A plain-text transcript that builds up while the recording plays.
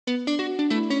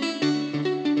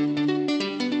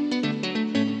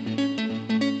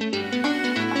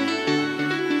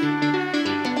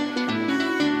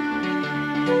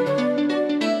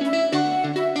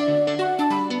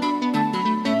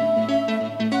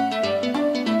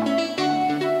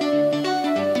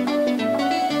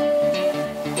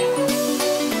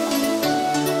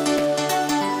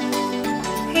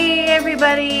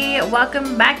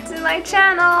welcome back to my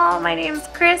channel. My name's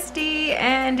Christy,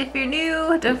 and if you're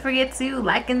new, don't forget to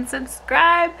like and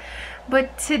subscribe.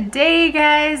 But today,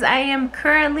 guys, I am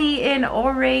currently in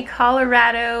Telluride,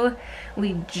 Colorado.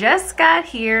 We just got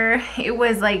here. It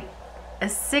was like a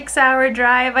 6-hour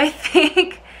drive, I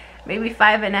think, maybe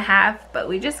 5.5, but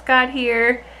we just got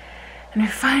here and we're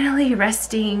finally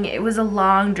resting. It was a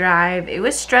long drive. It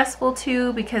was stressful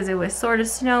too because it was sort of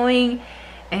snowing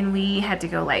and we had to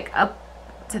go like up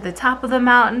to the top of the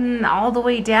mountain all the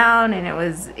way down, and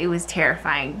it was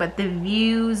terrifying, but the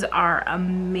views are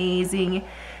amazing.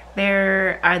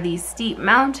 There are these steep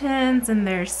mountains and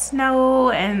there's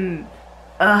snow, and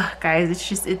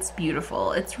guys, it's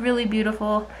beautiful. It's really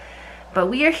beautiful. But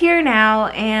we are here now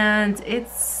and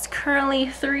it's currently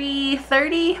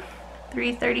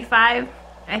 3:35,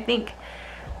 I think.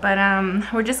 But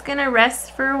we're just gonna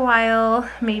rest for a while,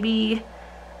 maybe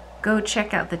go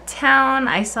check out the town.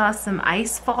 I saw some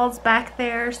ice falls back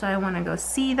there, so I want to go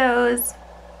see those.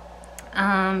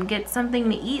 Get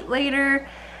something to eat later,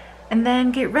 and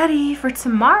then get ready for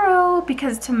tomorrow,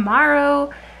 because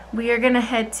tomorrow we are gonna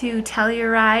head to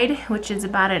Telluride, which is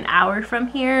about an hour from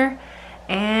here,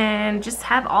 and just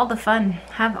have all the fun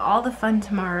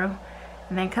tomorrow,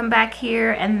 and then come back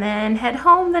here and then head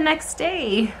home the next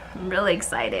day. I'm really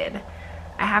excited.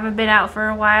 I haven't been out for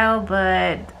a while,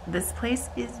 but this place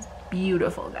is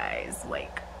beautiful, guys.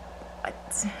 Like,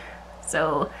 what?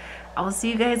 So I will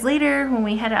see you guys later when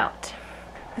we head out.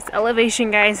 This elevation,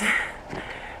 guys,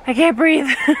 I can't breathe.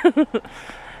 But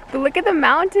look at the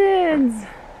mountains.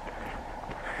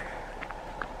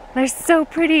 They're so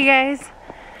pretty, guys.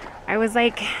 I was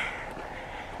like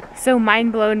so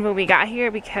mind blown when we got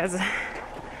here because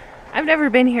I've never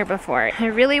been here before. I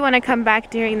really want to come back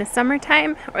during the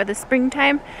summertime or the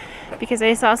springtime because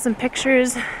I saw some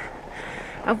pictures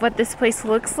of what this place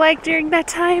looks like during that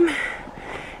time.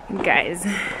 And guys,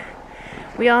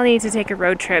 we all need to take a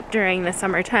road trip during the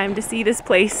summertime to see this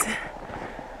place.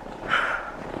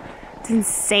 It's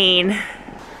insane.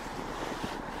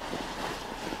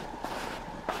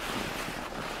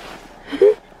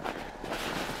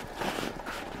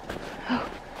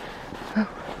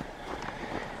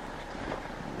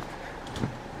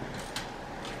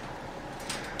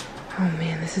 Oh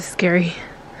man, this is scary.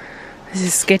 This is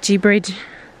a sketchy bridge.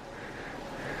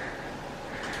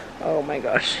 Oh my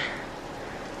gosh.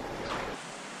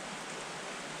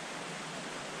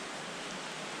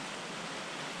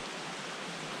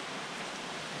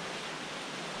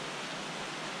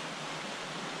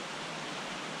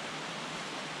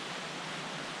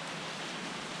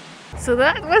 So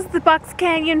that was the Box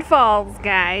Canyon Falls,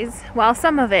 guys. Well,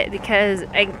 some of it, because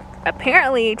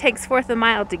apparently it takes 4th a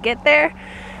mile to get there.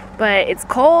 But it's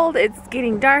cold, it's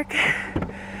getting dark,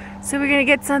 so we're gonna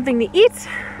get something to eat.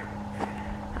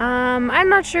 I'm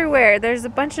not sure where. There's a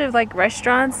bunch of like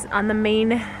restaurants on the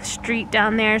main street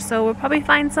down there, so we'll probably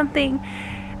find something.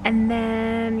 And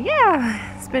then,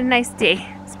 yeah, it's been a nice day.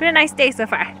 It's been a nice day so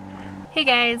far. Hey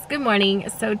guys, good morning.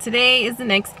 So today is the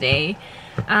next day.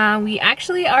 We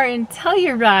actually are in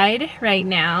Telluride right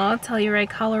now, Telluride,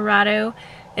 Colorado.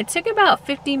 It took about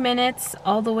 50 minutes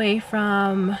all the way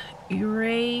from Ore.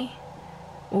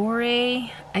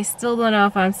 I still don't know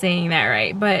if I'm saying that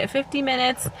right, but 50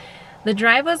 minutes. The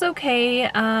drive was okay.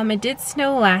 It did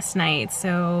snow last night,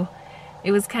 so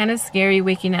it was kind of scary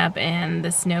waking up and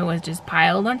the snow was just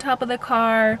piled on top of the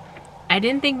car. I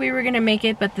didn't think we were gonna make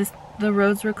it, but the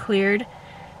roads were cleared.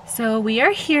 So we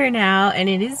are here now and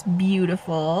it is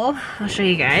beautiful. I'll show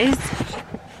you guys.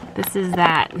 This is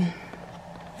that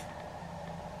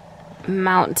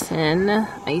mountain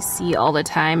I see all the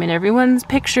time in everyone's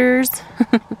pictures.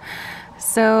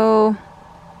 So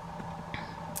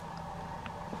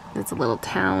there's a little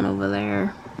town over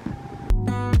there.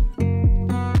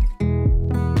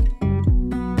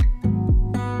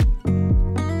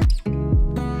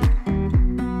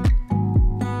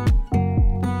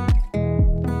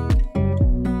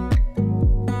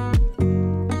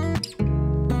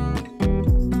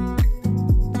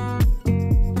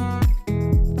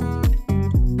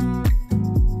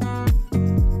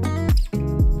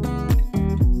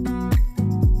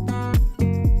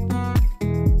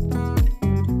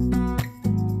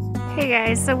 Hey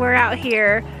guys, so we're out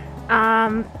here.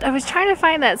 I was trying to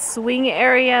find that swing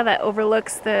area that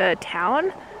overlooks the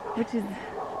town, which is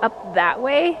up that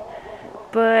way,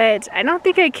 but I don't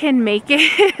think I can make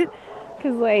it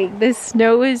because like the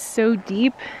snow is so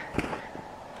deep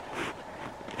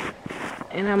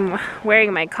and I'm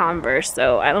wearing my Converse,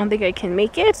 so I don't think I can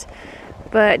make it.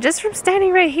 But just from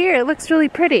standing right here, it looks really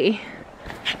pretty.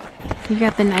 You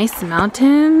got the nice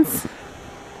mountains.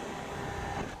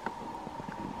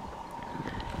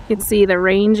 You can see the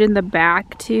range in the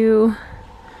back too.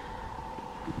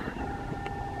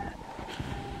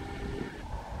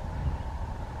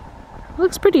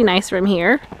 Looks pretty nice from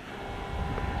here.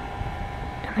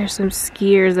 And there's some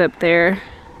skiers up there,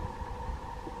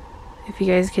 if you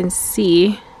guys can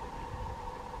see.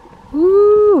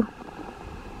 Woo!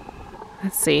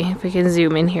 Let's see if we can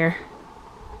zoom in here.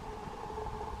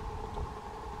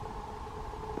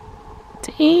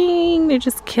 Dang, they're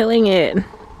just killing it.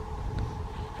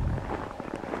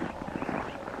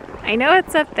 I know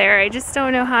it's up there, I just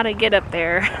don't know how to get up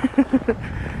there.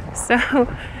 So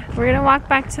we're gonna walk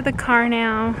back to the car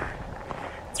now.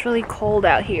 It's really cold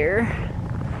out here.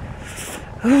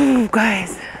 Ooh,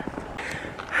 guys.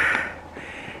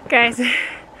 Guys,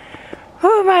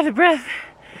 oh, I'm out of breath.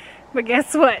 But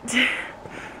guess what?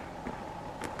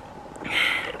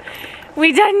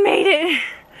 We done made it.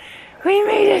 We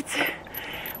made it.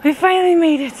 We finally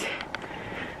made it.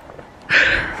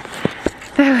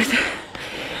 That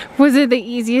wasn't the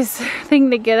easiest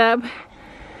thing to get up.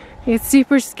 It's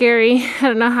super scary. I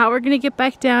don't know how we're gonna get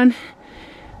back down,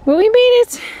 but we made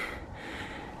it.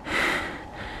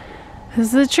 This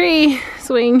is the tree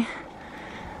swing.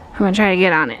 I'm gonna try to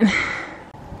get on it.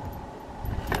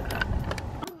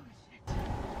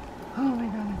 Oh my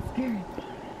god, it's scary.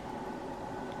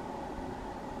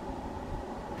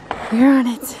 We're on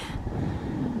it.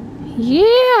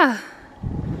 Yeah!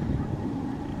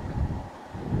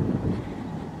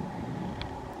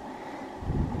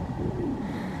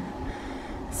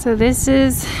 So this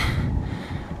is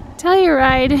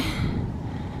Telluride.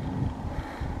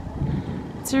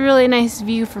 It's a really nice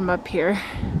view from up here.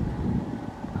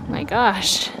 Oh my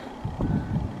gosh.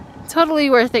 Totally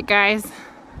worth it, guys.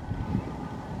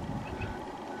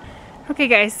 Okay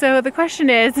guys, so the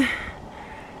question is,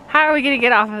 how are we gonna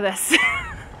get off of this?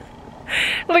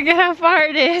 Look at how far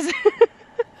it is.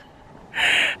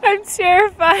 I'm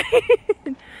terrified.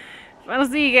 I'll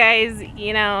see you guys,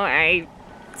 you know, I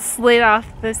slid off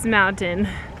this mountain.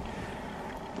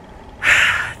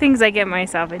 Things I get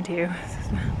myself into.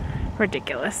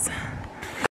 Ridiculous.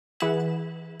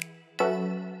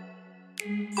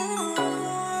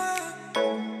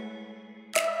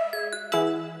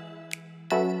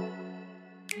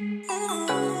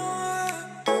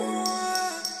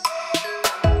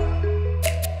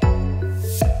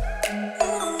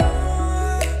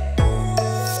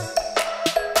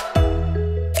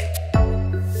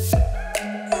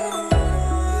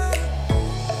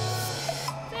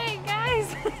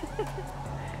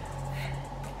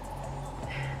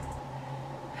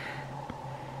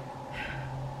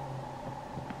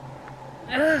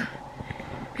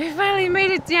 I finally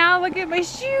made it down. Look at my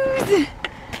shoes.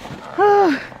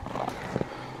 Oh.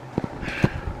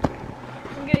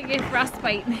 I'm gonna get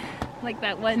frostbite like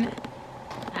that one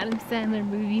Adam Sandler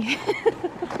movie.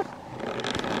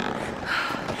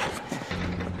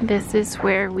 This is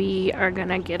where we are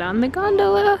gonna get on the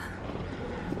gondola.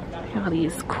 All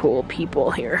these cool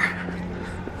people here.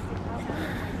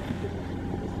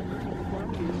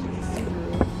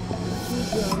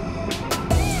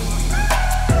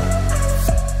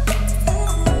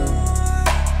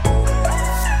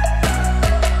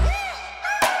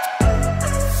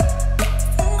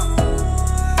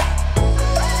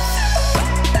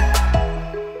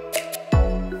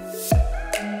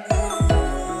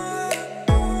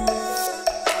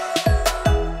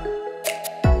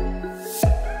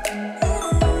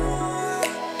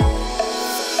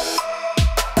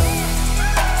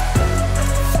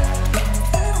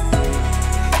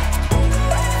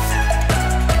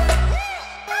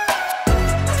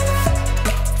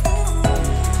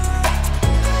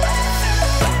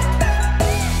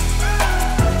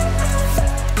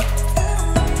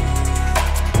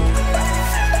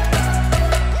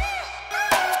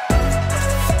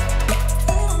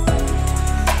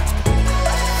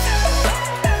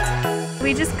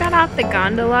 We just got off the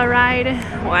gondola ride.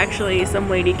 Well, actually, some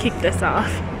lady kicked us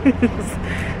off.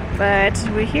 But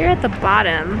we're here at the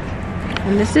bottom.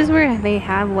 And this is where they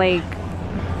have like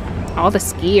all the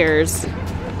skiers.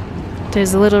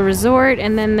 There's a little resort,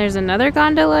 and then there's another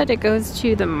gondola that goes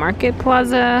to the market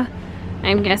plaza,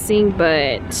 I'm guessing,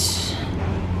 but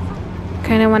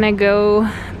kind of want to go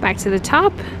back to the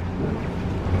top.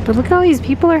 But look, all these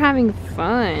people are having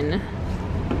fun.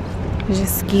 There's a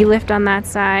ski lift on that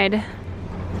side.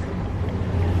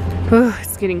 Ooh,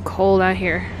 it's getting cold out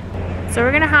here. So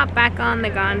we're gonna hop back on the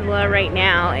gondola right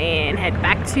now and head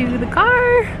back to the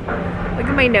car. Look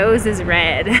at my nose is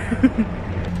red.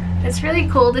 It's really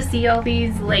cool to see all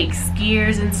these like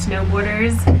skiers and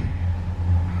snowboarders.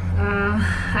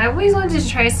 I always wanted to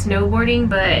try snowboarding,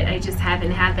 but I just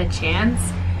haven't had the chance.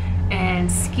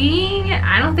 And skiing,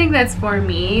 I don't think that's for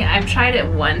me. I've tried it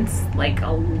once, like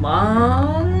a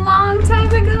long time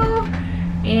ago,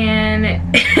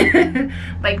 and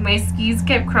like my skis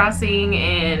kept crossing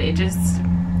and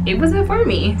it wasn't for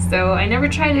me, so I never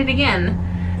tried it again.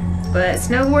 But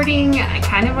snowboarding, I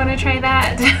kind of want to try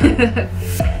that.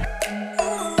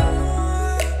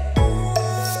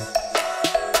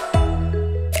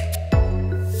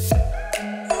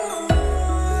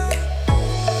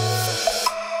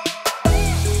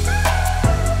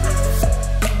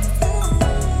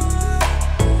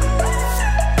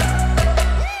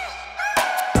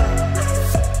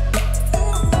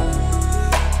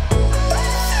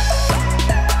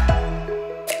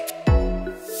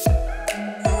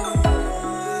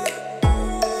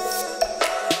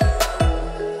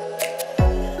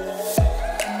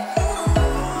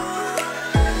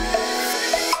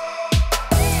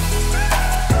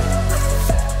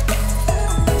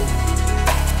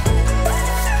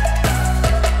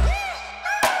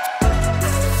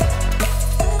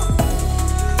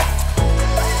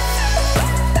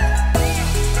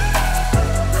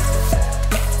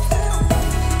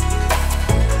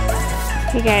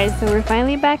 Hey guys, so we're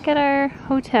finally back at our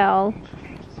hotel.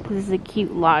 This is a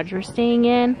cute lodge we're staying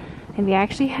in, and we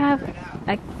actually have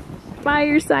a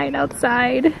fire sign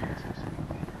outside.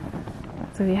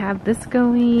 So we have this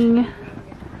going.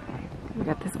 We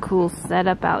got this cool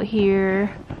setup out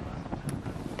here.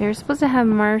 They're supposed to have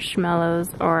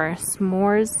marshmallows or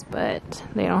s'mores, but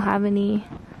they don't have any.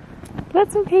 But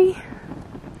that's okay.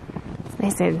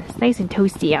 It's nice and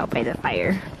toasty out by the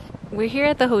fire. We're here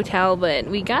at the hotel, but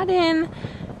we got in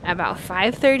about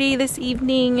 5:30 this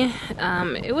evening.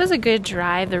 It was a good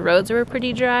drive. The roads were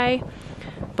pretty dry,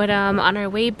 but on our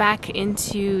way back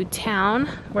into town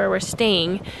where we're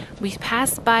staying, we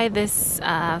passed by this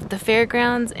the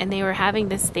fairgrounds, and they were having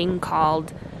this thing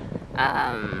called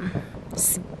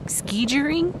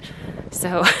skiing.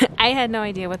 So I had no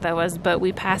idea what that was, but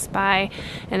we passed by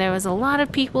and there was a lot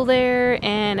of people there,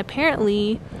 and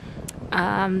apparently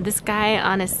this guy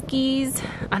on his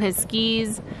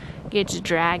skis gets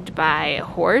dragged by a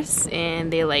horse,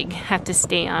 and they like have to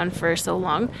stay on for so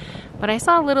long. But I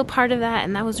saw a little part of that,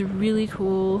 and that was really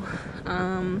cool.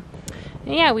 And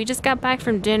yeah, we just got back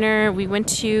from dinner. We went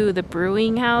to the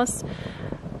brewing house.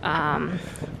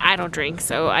 I don't drink,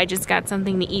 so I just got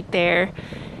something to eat there.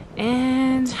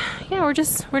 And yeah, we're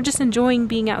just enjoying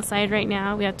being outside right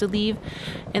now. We have to leave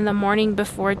in the morning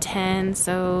before 10,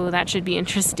 so that should be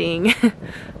interesting.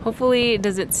 Hopefully it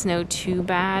doesn't snow too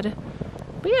bad.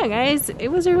 But yeah, guys, it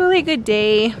was a really good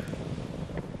day.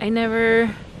 I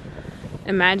never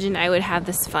imagined I would have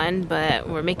this fun, but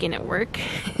we're making it work.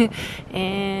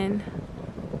 and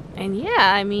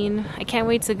yeah, I mean, I can't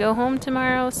wait to go home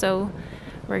tomorrow, so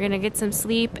we're gonna get some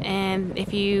sleep. And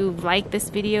if you like this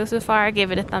video so far,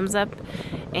 give it a thumbs up,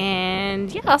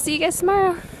 and yeah, I'll see you guys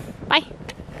tomorrow. Bye.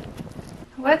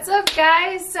 What's up,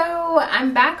 guys? So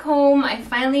I'm back home. I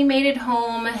finally made it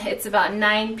home. It's about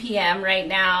 9 p.m. right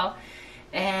now,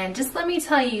 and just let me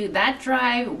tell you, that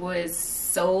drive was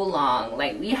so long.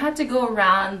 Like, we had to go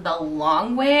around the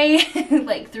long way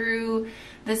like through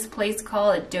this place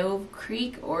called Dove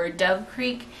Creek,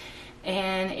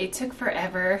 and it took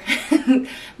forever.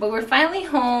 But we're finally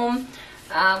home.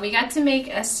 We got to make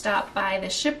a stop by the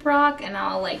Shiprock, and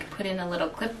I'll like put in a little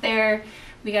clip there.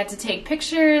 We got to take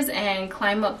pictures and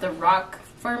climb up the rock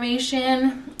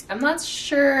formation. I'm not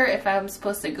sure if I'm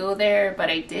supposed to go there, but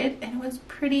I did, and it was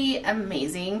pretty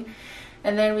amazing.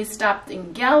 And then we stopped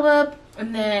in Gallup,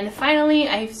 and then finally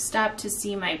I stopped to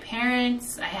see my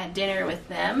parents. I had dinner with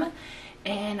them.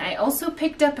 And I also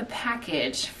picked up a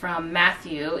package from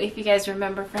Matthew. If you guys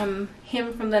remember from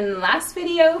him from the last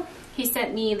video, he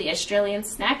sent me the Australian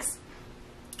snacks.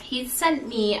 He sent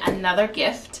me another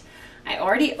gift. I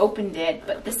already opened it,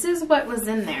 but this is what was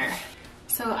in there.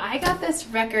 So I got this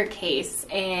record case,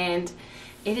 and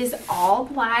it is all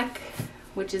black,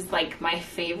 which is like my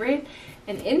favorite.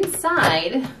 And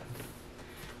inside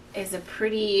is a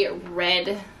pretty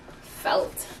red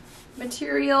felt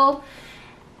material.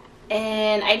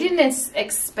 And I didn't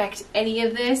expect any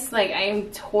of this. Like, I am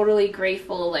totally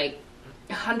grateful, like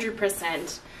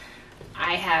 100%.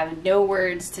 I have no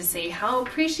words to say how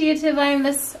appreciative I am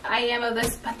of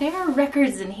this, but there are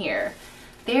records in here.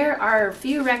 There are a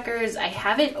few records. I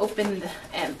haven't opened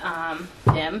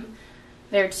them.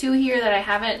 There are two here that I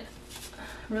haven't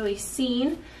really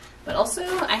seen, but also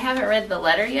I haven't read the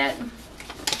letter yet.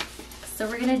 So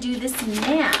we're gonna do this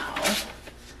now.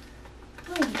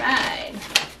 All right.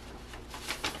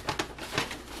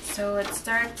 So it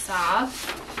starts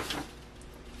off.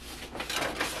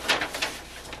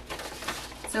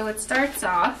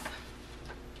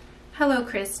 Hello,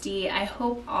 Christy. I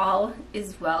hope all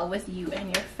is well with you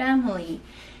and your family.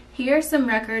 Here are some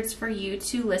records for you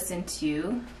to listen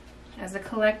to. As a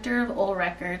collector of old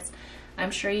records,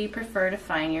 I'm sure you prefer to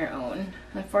find your own.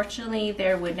 Unfortunately,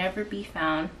 these would never be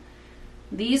found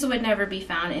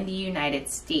in the United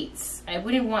States. I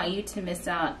wouldn't want you to miss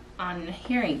out on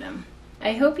hearing them.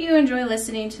 I hope you enjoy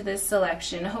listening to this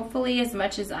selection, hopefully as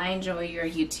much as I enjoy your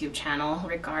YouTube channel.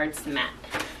 Regards, Matt.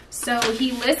 So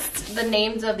he lists the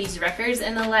names of these records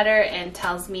in the letter and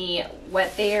tells me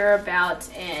what they are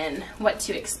about and what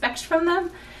to expect from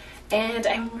them. And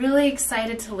I'm really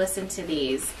excited to listen to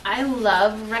these. I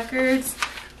love records,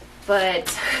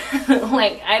 but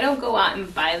like I don't go out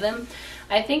and buy them.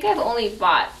 I think I've only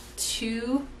bought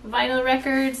 2 vinyl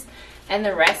records, and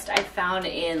the rest I found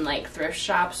in like thrift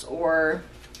shops, or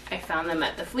I found them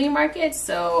at the flea market,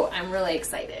 so I'm really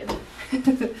excited.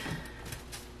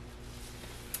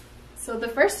 So the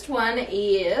first one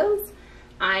is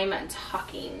I'm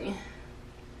Talking.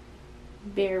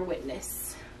 Bear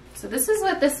Witness. So this is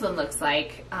what this one looks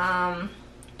like.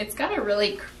 It's got a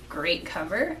really great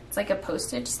cover. It's like a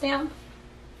postage stamp.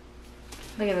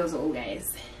 Look at those old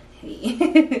guys.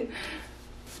 Hey.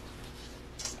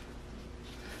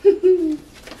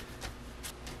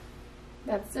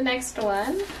 That's the next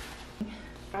one.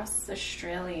 Across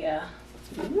Australia.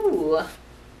 Ooh.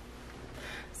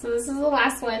 So this is the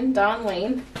last one, Don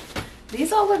Lane.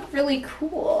 These all look really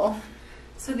cool.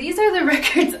 So these are the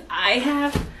records I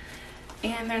have,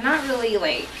 and they're not really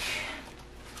like,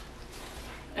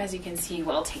 as you can see,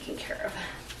 well taken care of.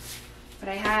 But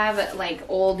I have like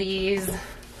oldies.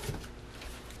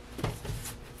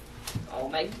 Oh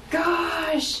my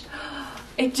gosh,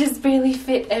 it just barely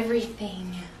fit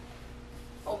everything.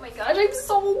 Oh my gosh, I'm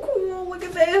so cool, look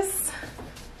at this.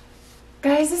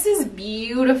 Guys, this is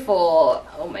beautiful.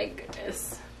 Oh my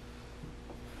goodness.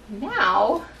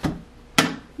 Now,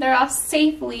 they're all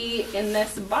safely in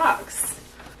this box.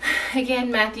 Again,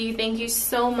 Matthew, thank you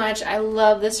so much. I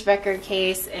love this record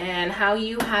case, and how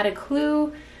you had a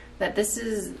clue that this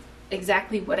is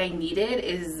exactly what I needed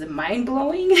is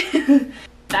mind-blowing.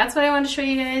 That's what I wanted to show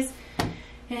you guys.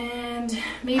 And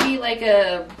maybe like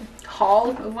a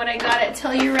haul of what I got at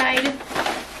Telluride.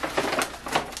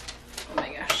 Oh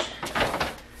my gosh.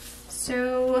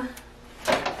 So,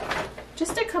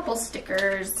 just a couple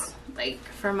stickers, like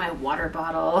for my water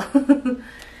bottle.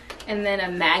 And then a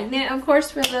magnet, of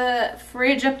course, for the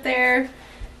fridge up there.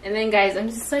 And then, guys, I'm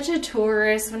such a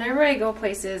tourist. Whenever I go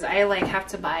places, I like have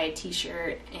to buy a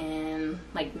t-shirt and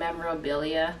like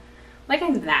memorabilia. Like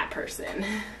I'm that person.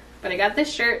 But I got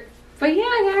this shirt. But yeah,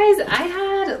 guys, I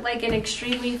had like an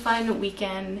extremely fun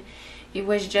weekend. It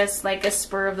was just like a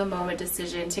spur of the moment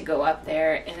decision to go up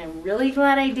there, and I'm really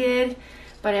glad I did.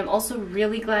 But I'm also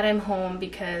really glad I'm home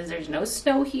because there's no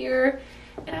snow here,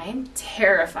 and I am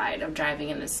terrified of driving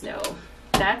in the snow.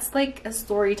 That's like a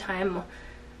story time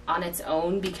on its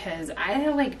own because I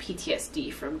have like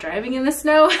PTSD from driving in the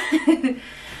snow.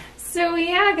 So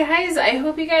yeah, guys, I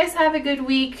hope you guys have a good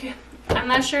week. I'm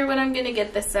not sure when I'm gonna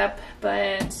get this up,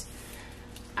 but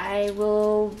I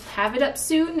will have it up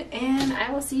soon, and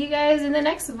I will see you guys in the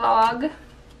next vlog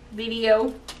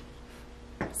video.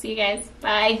 See you guys.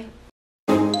 Bye.